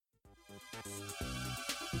From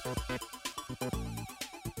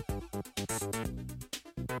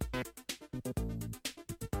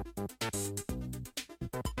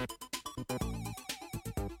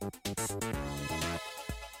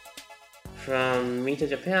Mita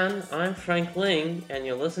Japan, I'm Frank Ling, and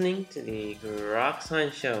you're listening to the Rock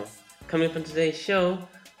Science Show. Coming up on today's show,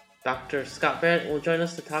 Dr. Scott Barrett will join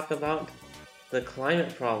us to talk about the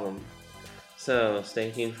climate problem. So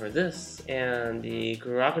stay tuned for this and the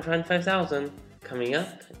Grokatron 5000 coming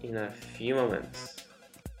up in a few moments.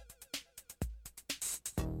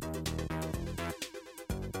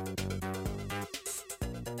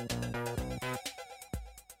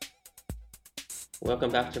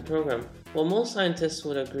 Welcome back to the program. Well, most scientists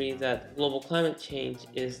would agree that global climate change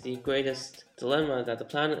is the greatest dilemma that the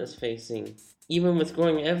planet is facing. Even with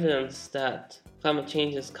growing evidence that climate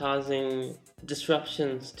change is causing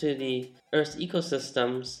disruptions to the Earth's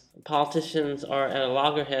ecosystems, politicians are at a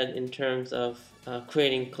loggerhead in terms of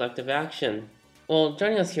creating collective action. Well,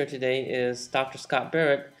 joining us here today is Dr. Scott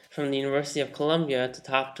Barrett from the University of Columbia to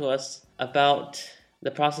talk to us about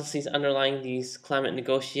the processes underlying these climate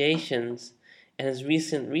negotiations and his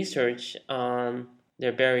recent research on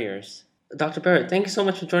their barriers. Dr. Barrett, thank you so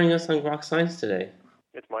much for joining us on Rock Science today.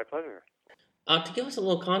 It's my pleasure. To give us a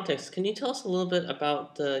little context, can you tell us a little bit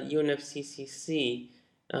about the UNFCCC,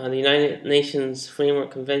 the United Nations Framework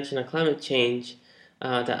Convention on Climate Change,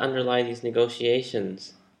 that underlie these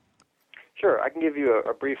negotiations? Sure. I can give you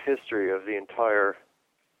a brief history of the entire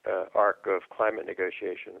arc of climate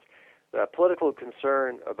negotiations. The political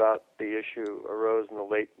concern about the issue arose in the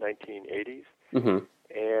late 1980s,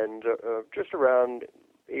 and just around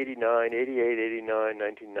 88, 89,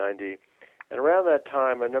 1990, and around that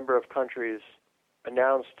time, a number of countries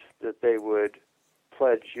announced that they would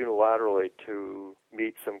pledge unilaterally to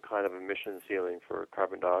meet some kind of emission ceiling for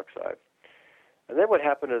carbon dioxide. And then what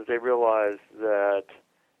happened is they realized that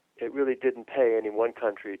it really didn't pay any one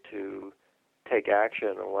country to take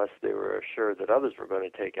action unless they were assured that others were going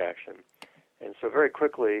to take action. And so very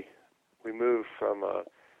quickly, we moved from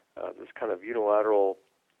this kind of unilateral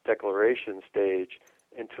declaration stage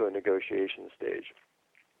into a negotiation stage.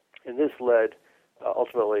 And this led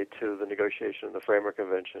ultimately to the negotiation of the Framework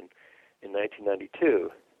Convention in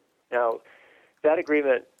 1992. Now, that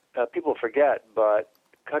agreement, people forget, but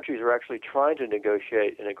countries are actually trying to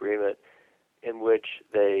negotiate an agreement in which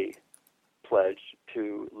they pledged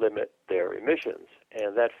to limit their emissions,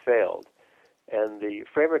 and that failed. And the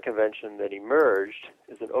Framework Convention that emerged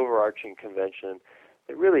is an overarching convention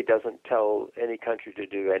that really doesn't tell any country to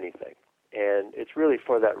do anything. And it's really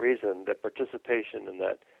for that reason that participation in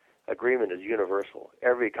that agreement is universal.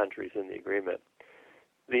 Every country is in the agreement.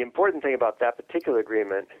 The important thing about that particular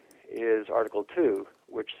agreement is Article 2,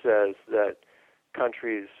 which says that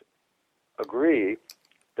countries agree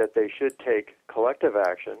that they should take collective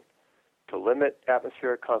action to limit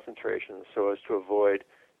atmospheric concentrations so as to avoid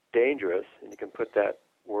dangerous, and you can put that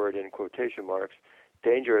word in quotation marks,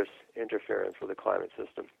 dangerous interference with the climate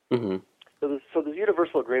system. So there's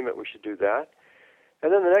universal agreement we should do that.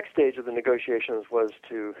 And then the next stage of the negotiations was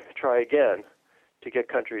to try again to get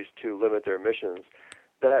countries to limit their emissions.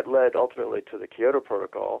 That led ultimately to the Kyoto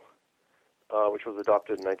Protocol, which was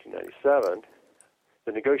adopted in 1997.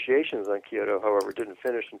 The negotiations on Kyoto, however, didn't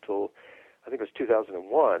finish until, I think it was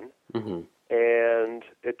 2001. And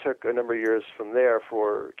it took a number of years from there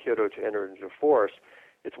for Kyoto to enter into force.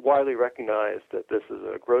 It's widely recognized that this is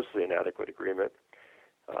a grossly inadequate agreement.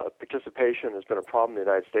 Participation has been a problem. The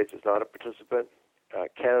United States is not a participant.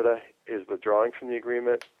 Canada is withdrawing from the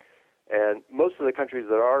agreement. And most of the countries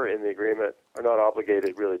that are in the agreement are not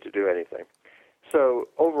obligated really to do anything. So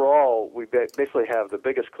overall, we basically have the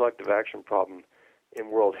biggest collective action problem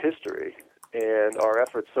in world history. And our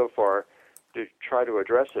efforts so far to try to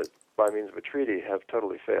address it by means of a treaty have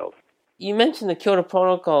totally failed. You mentioned the Kyoto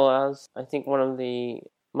Protocol as, I think, one of the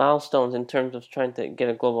milestones in terms of trying to get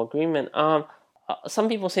a global agreement. Some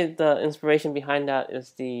people say that the inspiration behind that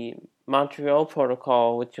is the Montreal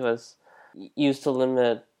Protocol, which was used to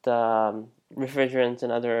limit refrigerants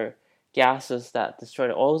and other gases that destroy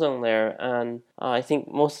the ozone layer. And I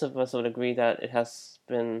think most of us would agree that it has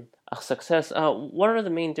been a success. What are the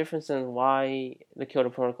main differences and why the Kyoto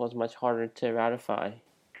Protocol is much harder to ratify?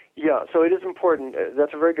 Yeah, so it is important.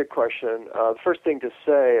 That's a very good question. The first thing to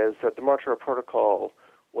say is that the Montreal Protocol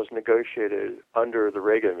was negotiated under the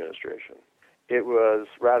Reagan administration. It was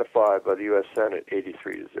ratified by the U.S. Senate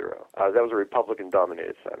 83-0. That was a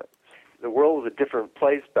Republican-dominated Senate. The world was a different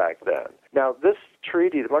place back then. Now, this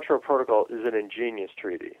treaty, the Montreal Protocol, is an ingenious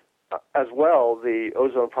treaty. As well, the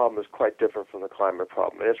ozone problem is quite different from the climate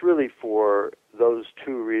problem. And it's really for those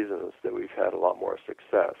two reasons that we've had a lot more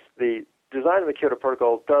success. The design of the Kyoto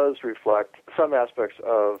Protocol does reflect some aspects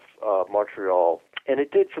of Montreal. And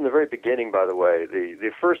it did from the very beginning, by the way.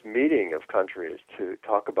 The first meeting of countries to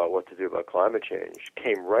talk about what to do about climate change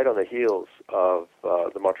came right on the heels of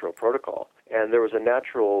the Montreal Protocol. And there was a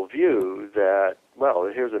natural view that, well,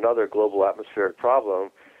 here's another global atmospheric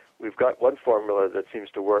problem. We've got one formula that seems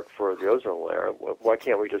to work for the ozone layer. Why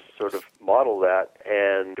can't we just sort of model that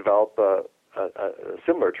and develop a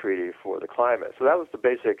similar treaty for the climate? So that was the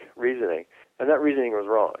basic reasoning. And that reasoning was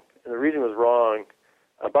wrong. And the reasoning was wrong.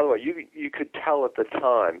 By the way, you could tell at the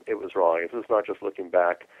time it was wrong. This is not just looking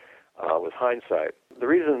back with hindsight. The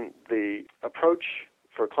reason the approach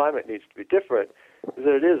for climate needs to be different is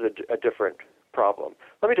that it is a different problem.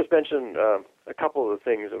 Let me just mention a couple of the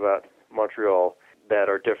things about Montreal that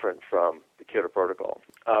are different from the Kyoto Protocol.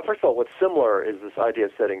 First of all, what's similar is this idea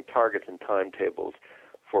of setting targets and timetables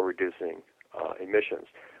for reducing emissions.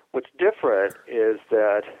 What's different is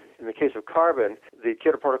that in the case of carbon, the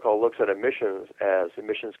Kyoto Protocol looks at emissions as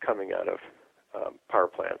emissions coming out of power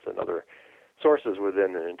plants and other sources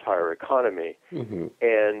within an entire economy. Mm-hmm.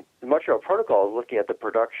 And the Montreal Protocol is looking at the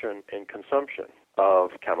production and consumption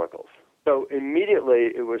of chemicals. So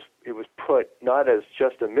immediately it was put not as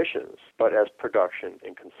just emissions, but as production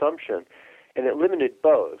and consumption, and it limited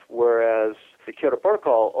both, whereas the Kyoto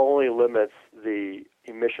Protocol only limits the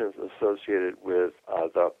emissions associated with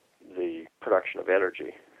the production of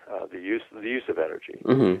energy, the use of energy.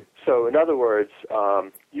 Mm-hmm. So in other words,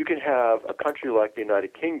 you can have a country like the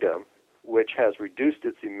United Kingdom, which has reduced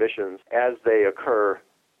its emissions as they occur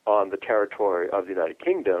on the territory of the United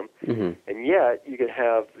Kingdom, mm-hmm. and yet you can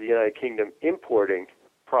have the United Kingdom importing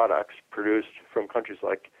products produced from countries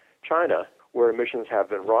like China, where emissions have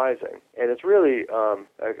been rising. And it's really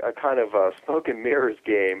a kind of a smoke and mirrors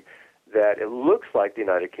game that it looks like the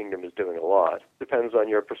United Kingdom is doing a lot. Depends on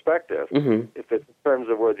your perspective. Mm-hmm. If it's in terms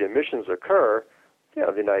of where the emissions occur,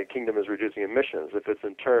 the United Kingdom is reducing emissions. If it's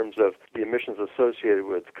in terms of the emissions associated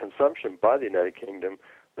with consumption by the United Kingdom,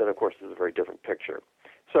 then of course it's a very different picture.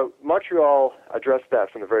 So Montreal addressed that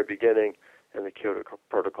from the very beginning, and the Kyoto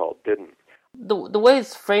Protocol didn't. The way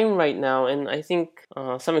it's framed right now, and I think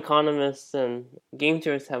some economists and game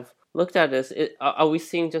theorists have looked at this, are we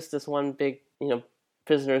seeing just this one big,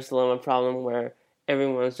 prisoner's dilemma problem where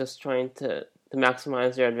everyone's just trying to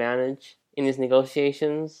maximize their advantage in these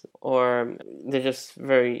negotiations, or they're just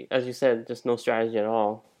very, as you said, just no strategy at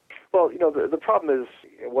all? Well, the problem is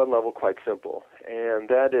at one level quite simple, and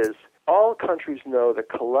that is all countries know that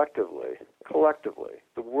collectively,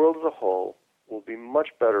 the world as a whole will be much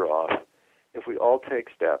better off if we all take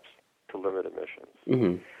steps to limit emissions.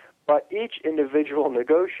 Mm-hmm. But each individual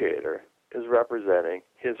negotiator is representing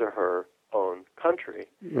his or her own country.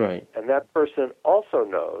 Right. And that person also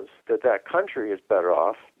knows that that country is better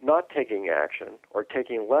off not taking action or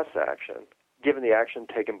taking less action given the action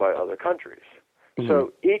taken by other countries. Mm-hmm.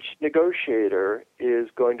 So each negotiator is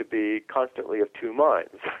going to be constantly of two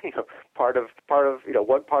minds. Part of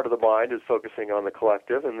one part of the mind is focusing on the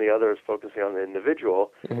collective, and the other is focusing on the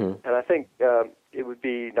individual. Mm-hmm. And I think it would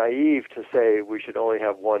be naive to say we should only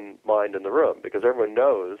have one mind in the room, because everyone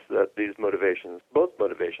knows that both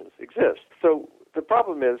motivations exist. So the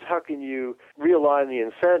problem is, how can you realign the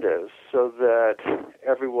incentives so that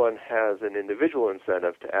everyone has an individual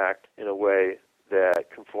incentive to act in a way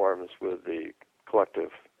that conforms with the collective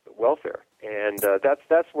welfare? And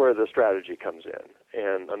that's where the strategy comes in.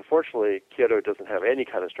 And unfortunately, Kyoto doesn't have any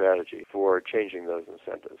kind of strategy for changing those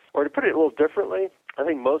incentives. Or to put it a little differently, I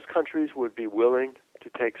think most countries would be willing to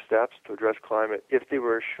take steps to address climate if they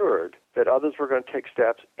were assured that others were going to take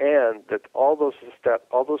steps, and that all those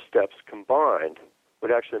steps combined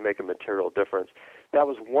would actually make a material difference. That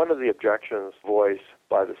was one of the objections voiced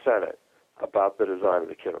by the Senate about the design of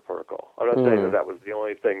the Kyoto Protocol. I'm not saying that was the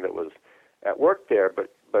only thing that was at work there,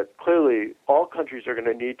 but clearly all countries are going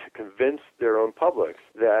to need to convince their own publics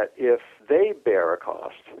that if they bear a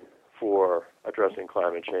cost for addressing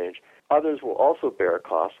climate change, others will also bear a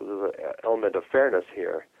cost. So there's an element of fairness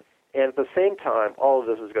here. And at the same time, all of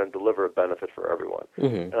this is going to deliver a benefit for everyone.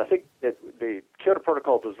 Mm-hmm. And I think that the Kyoto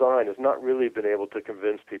Protocol design has not really been able to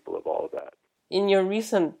convince people of all of that. In your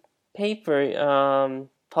recent paper,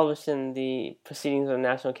 published in the Proceedings of the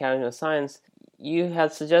National Academy of Science, you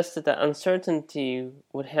had suggested that uncertainty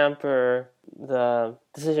would hamper the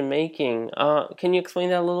decision-making. Can you explain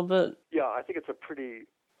that a little bit? Yeah, I think it's a pretty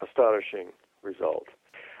astonishing result.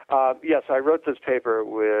 Yes, I wrote this paper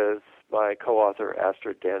with my co-author,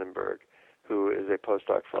 Astrid Dannenberg, who is a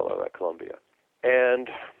postdoc fellow at Columbia. And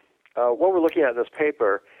what we're looking at in this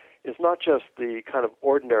paper is not just the kind of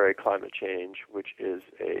ordinary climate change, which is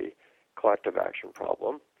a collective action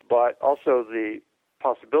problem, but also the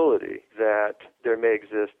possibility that there may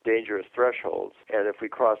exist dangerous thresholds, and if we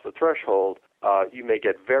cross the threshold, you may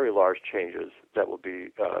get very large changes that will be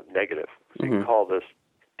negative. So you can call this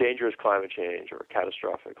dangerous climate change or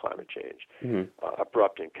catastrophic climate change,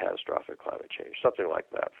 abrupt and catastrophic climate change, something like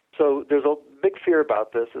that. So there's a big fear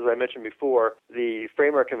about this. As I mentioned before, the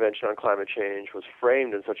Framework Convention on Climate Change was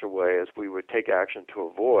framed in such a way as we would take action to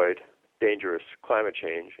avoid dangerous climate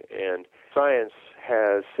change, and science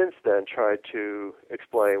has since then tried to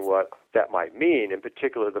explain what that might mean. In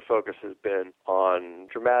particular, the focus has been on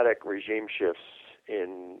dramatic regime shifts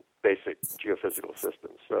in basic geophysical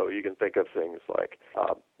systems. So you can think of things like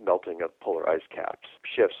melting of polar ice caps,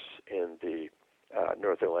 shifts in the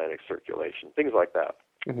North Atlantic circulation, things like that.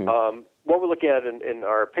 What we're looking at in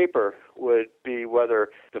our paper would be whether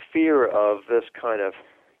the fear of this kind of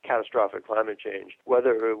catastrophic climate change,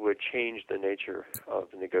 whether it would change the nature of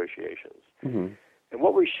the negotiations. And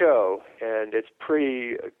what we show, and it's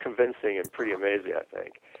pretty convincing and pretty amazing, I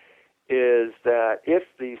think, is that if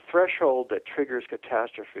the threshold that triggers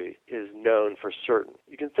catastrophe is known for certain,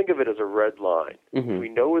 you can think of it as a red line. If we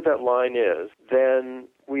know where that line is, then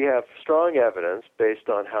we have strong evidence based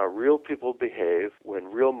on how real people behave when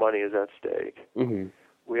real money is at stake.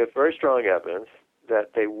 We have very strong evidence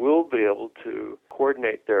that they will be able to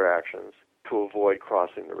coordinate their actions to avoid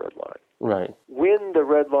crossing the red line. Right. When the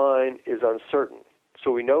red line is uncertain,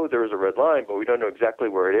 so we know there is a red line, but we don't know exactly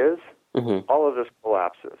where it is, all of this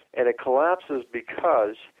collapses. And it collapses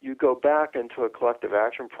because you go back into a collective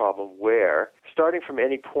action problem where, starting from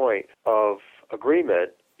any point of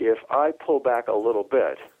agreement, if I pull back a little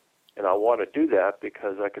bit, and I want to do that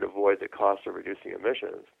because I could avoid the cost of reducing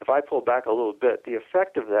emissions, if I pull back a little bit, the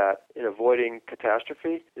effect of that in avoiding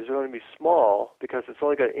catastrophe is going to be small because it's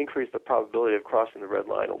only going to increase the probability of crossing the red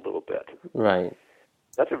line a little bit. Right.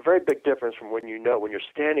 That's a very big difference from when you're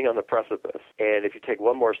standing on the precipice, and if you take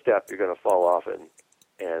one more step, you're going to fall off and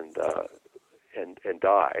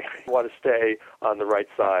die. You want to stay on the right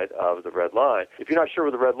side of the red line. If you're not sure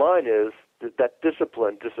where the red line is, that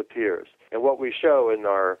discipline disappears. And what we show in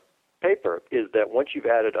our paper is that once you've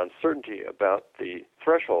added uncertainty about the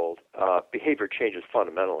threshold, behavior changes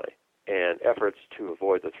fundamentally, and efforts to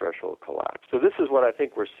avoid the threshold collapse. So this is what I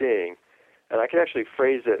think we're seeing. And I can actually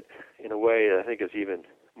phrase it in a way that I think is even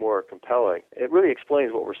more compelling. It really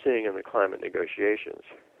explains what we're seeing in the climate negotiations.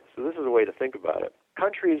 So this is a way to think about it.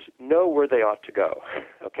 Countries know where they ought to go.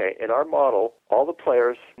 Okay, in our model, all the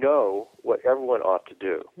players know what everyone ought to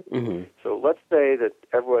do. So let's say that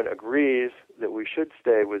everyone agrees that we should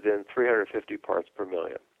stay within 350 parts per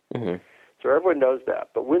million. So everyone knows that.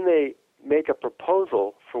 But when they make a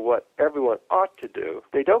proposal for what everyone ought to do,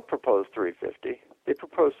 they don't propose 350. They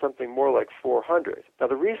propose something more like 400. Now,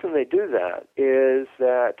 the reason they do that is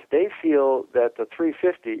that they feel that the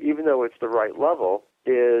 350, even though it's the right level,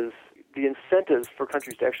 is the incentives for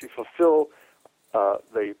countries to actually fulfill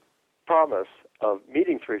the promise of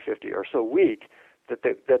meeting 350 are so weak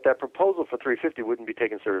that proposal for 350 wouldn't be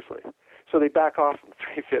taken seriously. So they back off from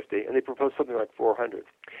 350 and they propose something like 400.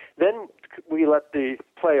 Then we let the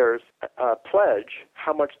players pledge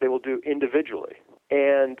how much they will do individually.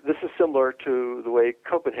 And this is similar to the way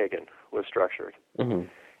Copenhagen was structured.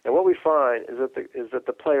 And what we find is that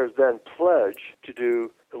the players then pledge to do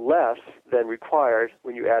less than required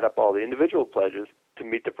when you add up all the individual pledges to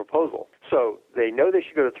meet the proposal. So they know they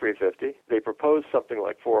should go to 350. They propose something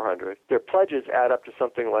like 400. Their pledges add up to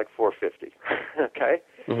something like 450. Okay?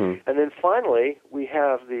 And then finally, we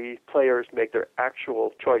have the players make their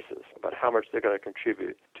actual choices about how much they're going to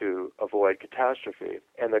contribute to avoid catastrophe.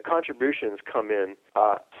 And the contributions come in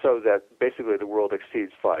so that basically the world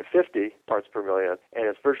exceeds 550 parts per million, and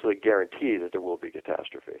it's virtually guaranteed that there will be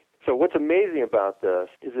catastrophe. So what's amazing about this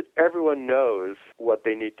is that everyone knows what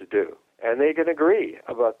they need to do, and they can agree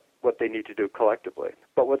about what they need to do collectively.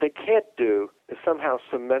 But what they can't do is somehow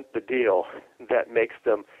cement the deal that makes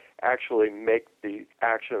them actually make the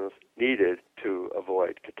actions needed to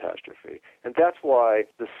avoid catastrophe. And that's why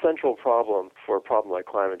the central problem for a problem like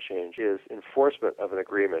climate change is enforcement of an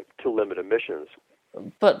agreement to limit emissions.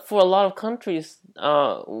 But for a lot of countries,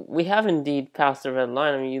 we have indeed passed the red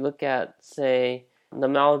line. I mean, you look at, say, the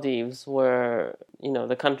Maldives, where,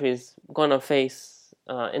 the country's going to face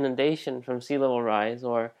inundation from sea level rise,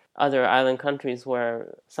 or other island countries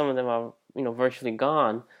where some of them are, virtually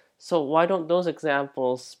gone. So why don't those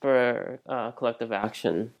examples spur collective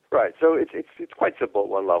action? Right. So it's quite simple at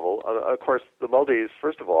one level. Of course, the Maldives,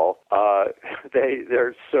 first of all,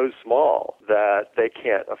 they're so small that they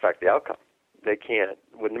can't affect the outcome. They can't.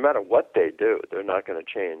 No matter what they do, they're not going to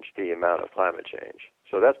change the amount of climate change.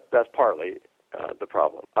 So that's partly the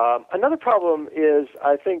problem. Another problem is,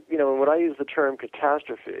 I think, when I use the term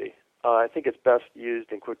catastrophe, I think it's best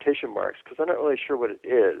used in quotation marks because I'm not really sure what it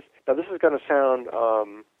is. Now, this is going to sound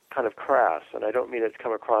kind of crass, and I don't mean it to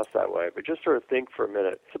come across that way, but just sort of think for a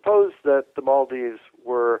minute. Suppose that the Maldives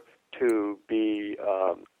were to be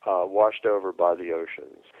washed over by the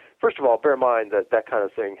oceans. First of all, bear in mind that that kind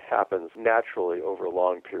of thing happens naturally over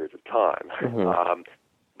long periods of time. Mm-hmm.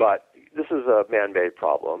 But this is a man-made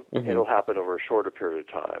problem. Mm-hmm. It'll happen over a shorter period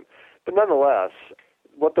of time. But nonetheless,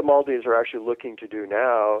 what the Maldives are actually looking to do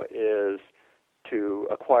now is to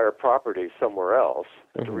acquire property somewhere else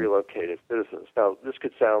and to relocate its citizens. Now, this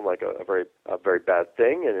could sound like a very bad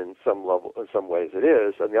thing, and in some ways it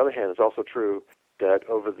is. On the other hand, it's also true that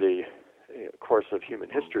over the course of human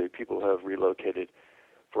history, people have relocated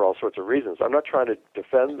for all sorts of reasons. I'm not trying to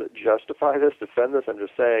defend this. I'm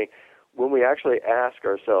just saying when we actually ask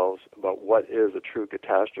ourselves about what is a true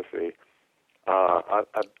catastrophe,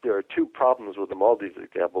 there are two problems with the Maldives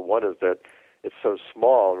example. One is that it's so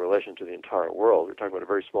small in relation to the entire world. We're talking about a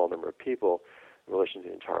very small number of people in relation to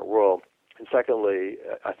the entire world. And secondly,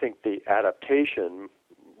 I think the adaptation,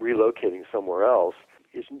 relocating somewhere else,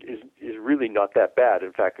 is really not that bad.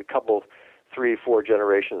 In fact, a couple, 3-4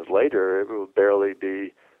 generations later, it will barely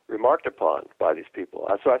be remarked upon by these people.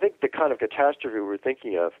 So I think the kind of catastrophe we're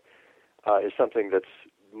thinking of is something that's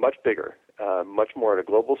much bigger, much more at a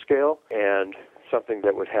global scale, and something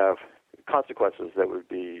that would have consequences that would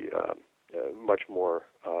be much more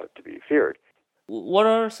to be feared. What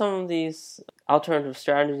are some of these alternative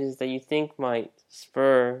strategies that you think might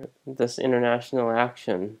spur this international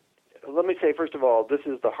action? Let me say, first of all, this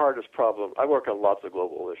is the hardest problem. I work on lots of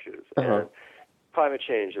global issues, and climate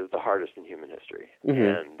change is the hardest in human history. Mm-hmm.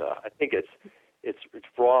 And I think it's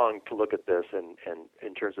wrong to look at this in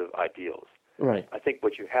terms of ideals. Right. I think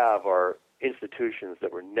what you have are institutions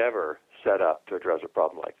that were never set up to address a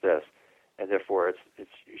problem like this, and therefore it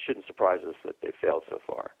shouldn't surprise us that they failed so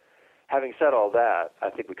far. Having said all that, I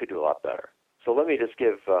think we could do a lot better. So let me just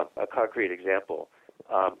give a concrete example.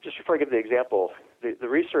 Just before I give the example, the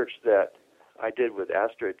research that I did with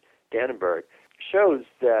Astrid Dannenberg shows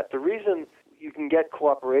that the reason you can get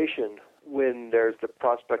cooperation when there's the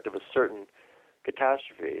prospect of a certain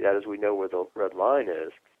catastrophe, that is, we know where the red line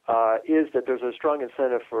is that there's a strong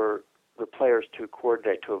incentive for the players to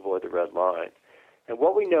coordinate to avoid the red line. And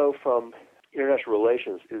what we know from international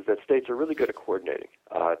relations is that states are really good at coordinating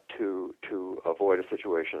to avoid a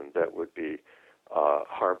situation that would be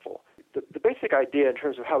harmful. The basic idea in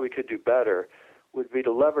terms of how we could do better would be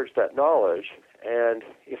to leverage that knowledge, and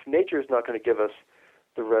if nature is not going to give us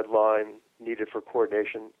the red line needed for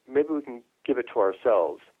coordination, maybe we can give it to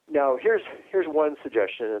ourselves. Now, here's one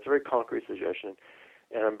suggestion. It's a very concrete suggestion,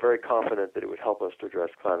 and I'm very confident that it would help us to address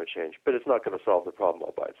climate change, but it's not going to solve the problem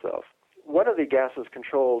all by itself. One of the gases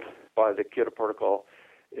controlled by the Kyoto Protocol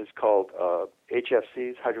is called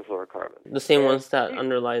HFCs, hydrofluorocarbons. The same ones that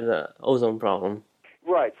underlie the ozone problem.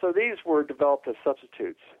 Right. So these were developed as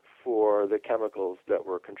substitutes for the chemicals that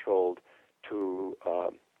were controlled to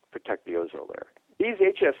protect the ozone layer. These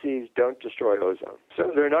HFCs don't destroy ozone,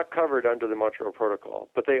 so they're not covered under the Montreal Protocol,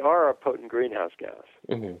 but they are a potent greenhouse gas.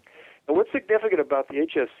 Mm-hmm. And what's significant about the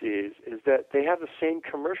HFCs is that they have the same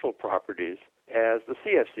commercial properties as the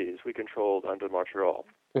CFCs we controlled under Montreal.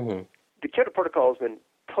 Mm-hmm. The Kyoto Protocol has been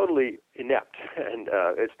totally inept, and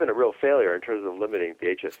it's been a real failure in terms of limiting the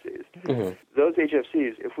HFCs. Mm-hmm. Those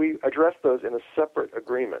HFCs, if we address those in a separate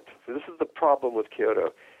agreement, so this is the problem with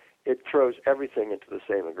Kyoto, it throws everything into the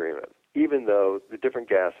same agreement, even though the different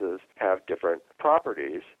gases have different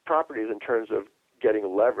properties in terms of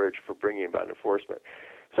getting leverage for bringing about enforcement.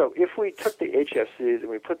 So if we took the HFCs and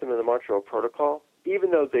we put them in the Montreal Protocol,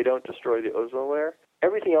 even though they don't destroy the ozone layer,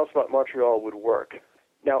 everything else about Montreal would work.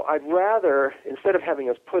 Now, I'd rather, instead of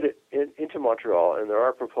having us put it into Montreal, and there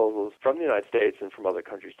are proposals from the United States and from other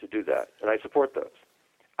countries to do that, and I support those,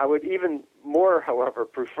 I would even more, however,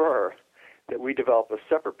 prefer that we develop a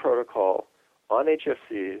separate protocol on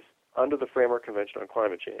HFCs under the Framework Convention on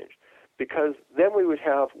Climate Change, because then we would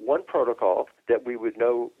have one protocol that we would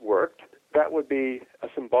know worked. That would be a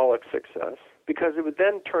symbolic success, because it would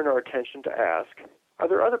then turn our attention to ask, are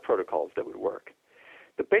there other protocols that would work?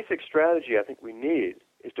 The basic strategy I think we need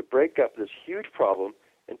is to break up this huge problem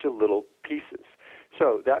into little pieces.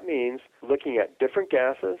 So that means looking at different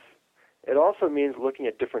gases. It also means looking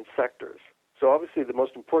at different sectors. So obviously the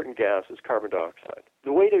most important gas is carbon dioxide.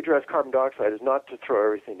 The way to address carbon dioxide is not to throw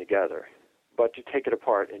everything together, but to take it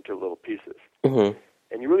apart into little pieces. Mm-hmm.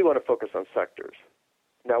 And you really want to focus on sectors.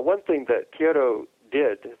 Now, one thing that Kyoto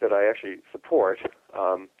did that I actually support,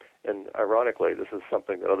 And ironically, this is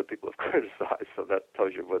something that other people have criticized, so that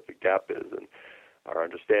tells you what the gap is in our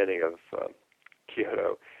understanding of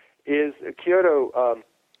Kyoto. Kyoto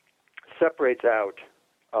separates out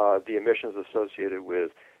the emissions associated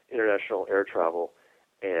with international air travel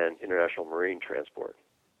and international marine transport.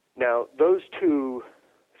 Now, those two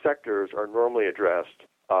sectors are normally addressed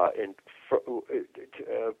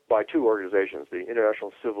by two organizations, the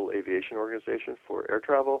International Civil Aviation Organization for air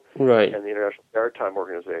travel, right, and the International Maritime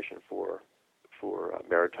Organization for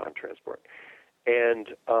maritime transport.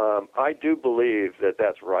 And I do believe that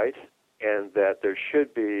that's right, and that there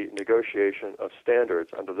should be negotiation of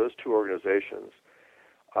standards under those two organizations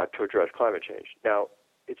to address climate change. Now,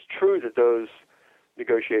 it's true that those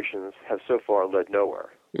negotiations have so far led nowhere.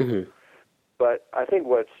 Mm-hmm. But I think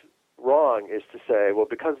what's wrong is to say, well,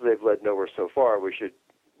 because they've led nowhere so far, we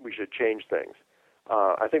should change things.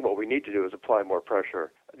 I think what we need to do is apply more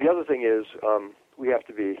pressure. The other thing is we have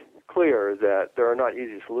to be clear that there are not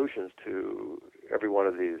easy solutions to every one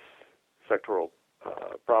of these sectoral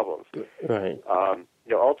problems. Right.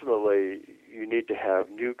 Ultimately, you need to have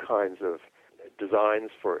new kinds of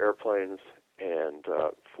designs for airplanes and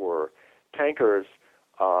for tankers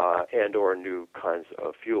and or new kinds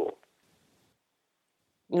of fuel.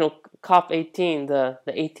 COP18, the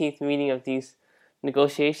 18th meeting of these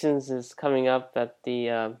negotiations is coming up at the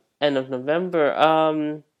end of November.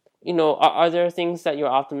 Are there things that you're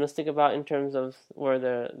optimistic about in terms of where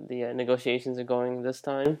the negotiations are going this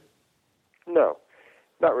time? No,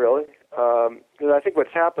 not really. I think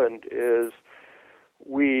what's happened is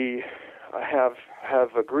we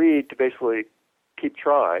have agreed to basically keep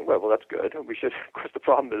trying. Well, that's good. We should. Of course, the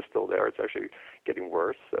problem is still there. It's actually getting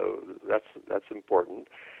worse, so that's important.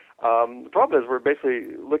 The problem is we're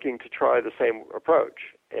basically looking to try the same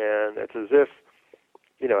approach, and it's as if,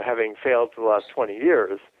 having failed for the last 20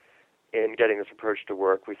 years in getting this approach to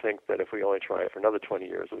work, we think that if we only try it for another 20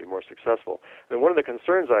 years, we'll be more successful. And one of the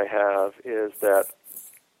concerns I have is that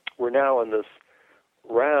we're now in this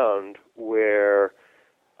round where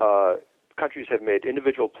countries have made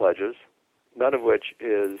individual pledges, none of which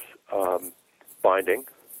is binding,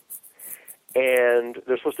 and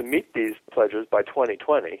they're supposed to meet these pledges by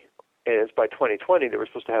 2020, and it's by 2020 that we're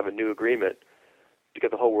supposed to have a new agreement to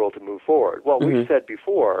get the whole world to move forward. Well, we've said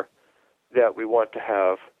before that we want to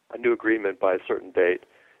have a new agreement by a certain date,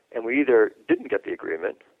 and we either didn't get the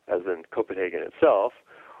agreement, as in Copenhagen itself,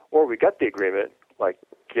 or we got the agreement, like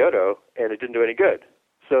Kyoto, and it didn't do any good.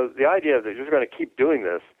 So the idea that you're just going to keep doing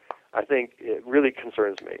this, I think it really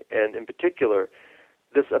concerns me. And in particular,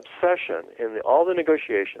 this obsession in all the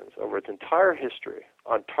negotiations over its entire history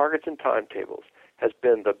on targets and timetables has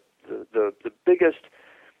been the biggest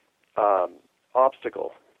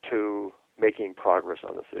obstacle to making progress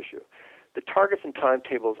on this issue. The targets and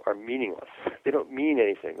timetables are meaningless. They don't mean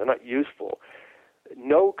anything. They're not useful.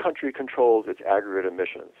 No country controls its aggregate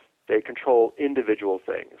emissions. They control individual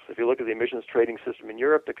things. If you look at the emissions trading system in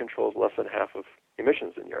Europe, it controls less than half of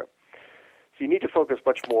emissions in Europe. So you need to focus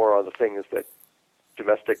much more on the things that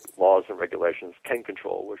domestic laws and regulations can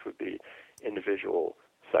control, which would be individual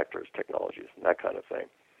sectors, technologies, and that kind of thing.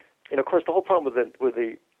 And of course, the whole problem with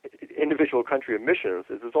the individual country emissions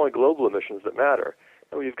is it's only global emissions that matter.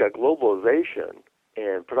 And when you've got globalization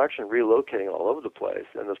and production relocating all over the place,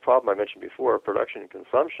 and this problem I mentioned before, production and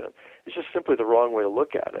consumption, it's just simply the wrong way to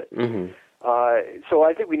look at it. Mm-hmm. So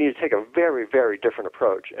I think we need to take a very, very different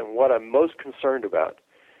approach. And what I'm most concerned about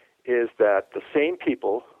is that the same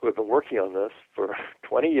people who have been working on this for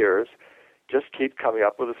 20 years just keep coming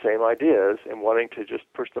up with the same ideas and wanting to just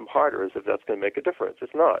push them harder as if that's going to make a difference.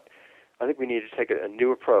 It's not. I think we need to take a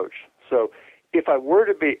new approach. So if I were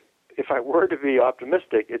to be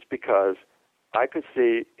optimistic, it's because I could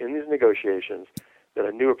see in these negotiations that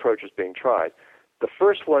a new approach is being tried. The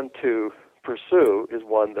first one to pursue is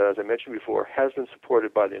one that, as I mentioned before, has been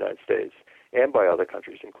supported by the United States and by other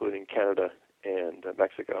countries, including Canada and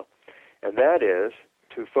Mexico, and that is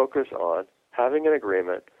to focus on having an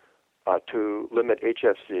agreement to limit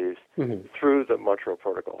HFCs through the Montreal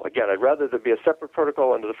Protocol. Again, I'd rather there be a separate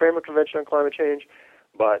protocol under the Framework Convention on Climate Change,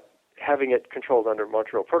 but having it controlled under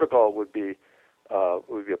Montreal Protocol would be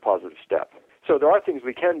a positive step. So there are things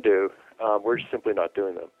we can do. We're just simply not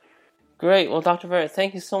doing them. Great. Well, Dr. Barrett,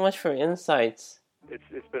 thank you so much for your insights.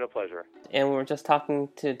 It's been a pleasure. And we're just talking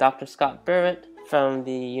to Dr. Scott Barrett from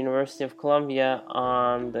the University of Columbia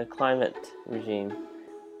on the climate regime.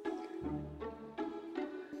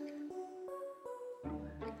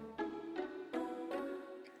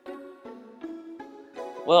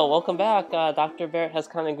 Well, welcome back. Dr. Barrett has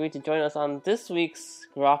kindly agreed to join us on this week's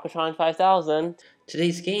Grokatron 5000.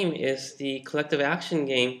 Today's game is the collective action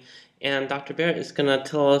game, And Dr. Barrett is going to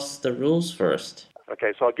tell us the rules first.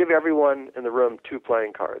 Okay, so I'll give everyone in the room 2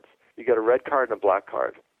 playing cards. You get a red card and a black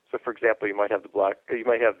card. So, for example, you might have the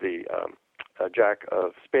Jack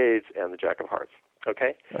of Spades and the Jack of Hearts.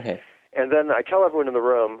 Okay? Okay. And then I tell everyone in the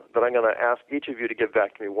room that I'm going to ask each of you to give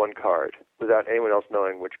back to me 1 card without anyone else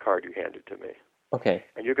knowing which card you handed to me. Okay.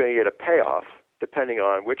 And you're going to get a payoff depending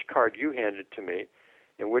on which card you handed to me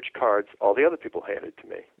and which cards all the other people handed to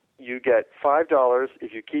me. You get $5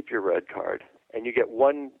 if you keep your red card, and you get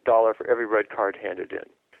 $1 for every red card handed in.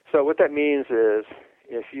 So what that means is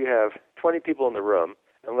if you have 20 people in the room,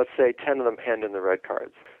 and let's say 10 of them hand in the red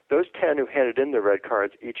cards, those 10 who handed in the red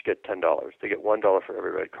cards each get $10. They get $1 for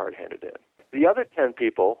every red card handed in. The other 10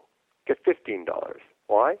 people get $15.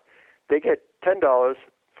 Why? They get $10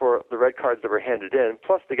 for the red cards that were handed in,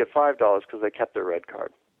 plus they get $5 because they kept their red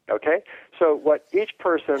card. Okay? So what each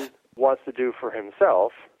person wants to do for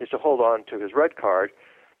himself is to hold on to his red card,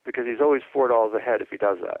 because he's always $4 ahead if he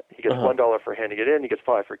does that. He gets $1 for handing it in, he gets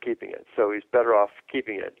 $5 for keeping it. So he's better off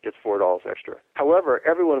keeping it, gets $4 extra. However,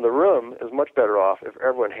 everyone in the room is much better off if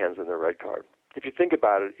everyone hands in their red card. If you think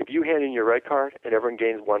about it, if you hand in your red card and everyone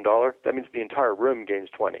gains $1, that means the entire room gains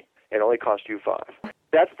 20, and it only costs you 5.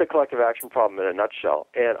 That's the collective action problem in a nutshell.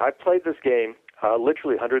 And I've played this game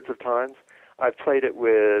literally hundreds of times. I've played it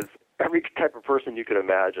with every type of person you could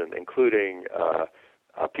imagine, including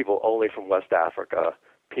people only from West Africa,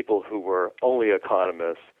 people who were only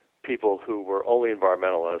economists, people who were only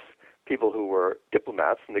environmentalists, people who were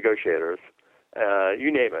diplomats, negotiators,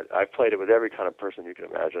 you name it. I've played it with every kind of person you can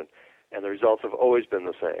imagine, and the results have always been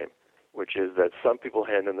the same, which is that some people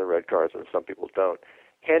hand in the red cards and some people don't.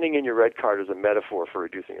 Handing in your red card is a metaphor for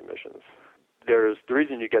reducing emissions. The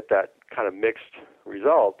reason you get that kind of mixed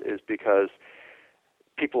result is because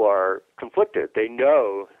people are conflicted. They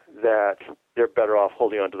know that they're better off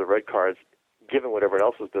holding on to the red cards given what everyone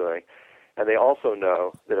else is doing, and they also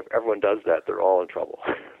know that if everyone does that, they're all in trouble.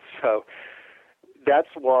 So that's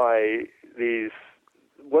why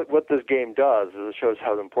what this game does is it shows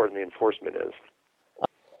how important the enforcement is.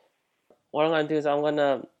 What I'm going to do is I'm going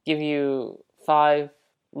to give you 5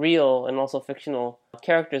 real and also fictional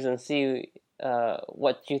characters and see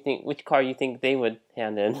what you think, which card you think they would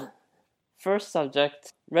hand in. First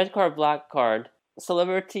subject, red card, black card,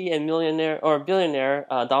 celebrity and millionaire or billionaire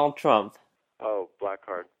Donald Trump. Oh, black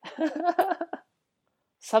card.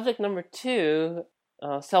 Subject number 2,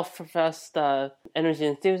 self-professed energy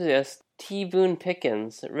enthusiast T. Boone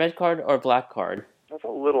Pickens, red card or black card? That's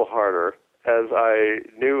a little harder. As I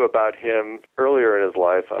knew about him earlier in his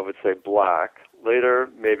life, I would say black. Later,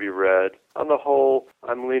 maybe red. On the whole,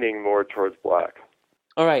 I'm leaning more towards black.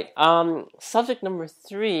 All right. Subject number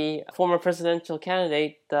 3, former presidential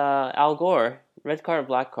candidate Al Gore, red card or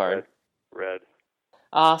black card? Red.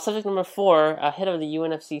 Subject number 4, head of the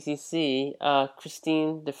UNFCCC,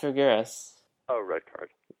 Christine de Figueres. Oh, red card.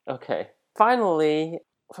 Okay. Finally,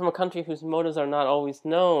 from a country whose motives are not always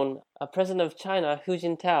known, President of China, Hu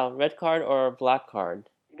Jintao, red card or black card?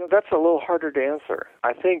 That's a little harder to answer.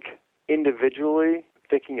 I think individually,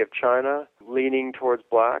 thinking of China, leaning towards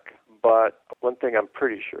black, but one thing I'm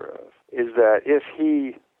pretty sure of is that if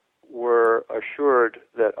he were assured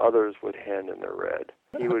that others would hand in their red,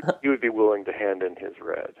 he would be willing to hand in his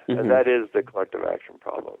red. Mm-hmm. And that is the collective action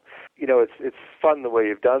problem. It's fun the way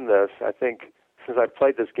you've done this. I think since I've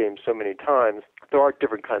played this game so many times, there are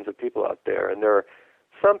different kinds of people out there, and there are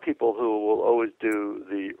some people who will always do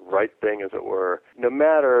the right thing, as it were, no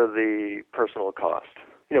matter the personal cost.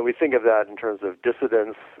 We think of that in terms of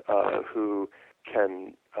dissidents who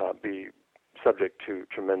can be subject to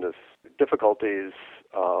tremendous difficulties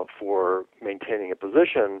for maintaining a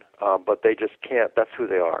position, but they just can't. That's who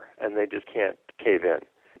they are, and they just can't cave in.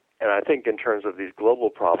 And I think in terms of these global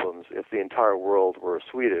problems, if the entire world were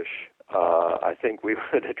Swedish, I think we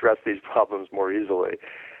would address these problems more easily.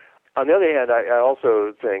 On the other hand, I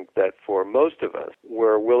also think that for most of us,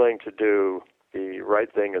 we're willing to do the right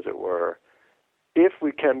thing, as it were, if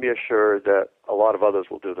we can be assured that a lot of others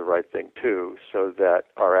will do the right thing too, so that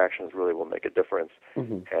our actions really will make a difference,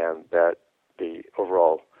 mm-hmm. and that the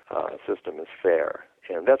overall system is fair.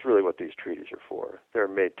 And that's really what these treaties are for. They're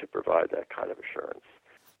made to provide that kind of assurance.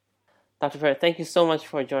 Dr. Barrett, thank you so much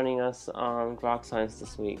for joining us on Grok Science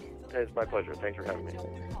this week. It's my pleasure. Thanks for having me.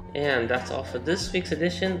 And that's all for this week's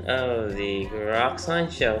edition of the Grok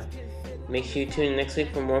Science Show. Make sure you tune in next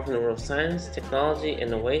week for more from the world of science, technology,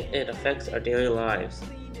 and the way it affects our daily lives.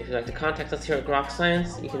 If you'd like to contact us here at Grok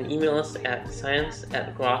Science, you can email us at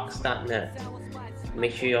science@groks.net.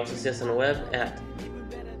 Make sure you also see us on the web at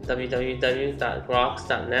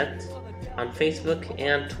www.groks.net, on Facebook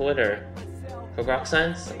and Twitter. For Grok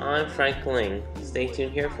Science, I'm Frank Ling. Stay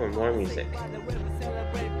tuned here for more music.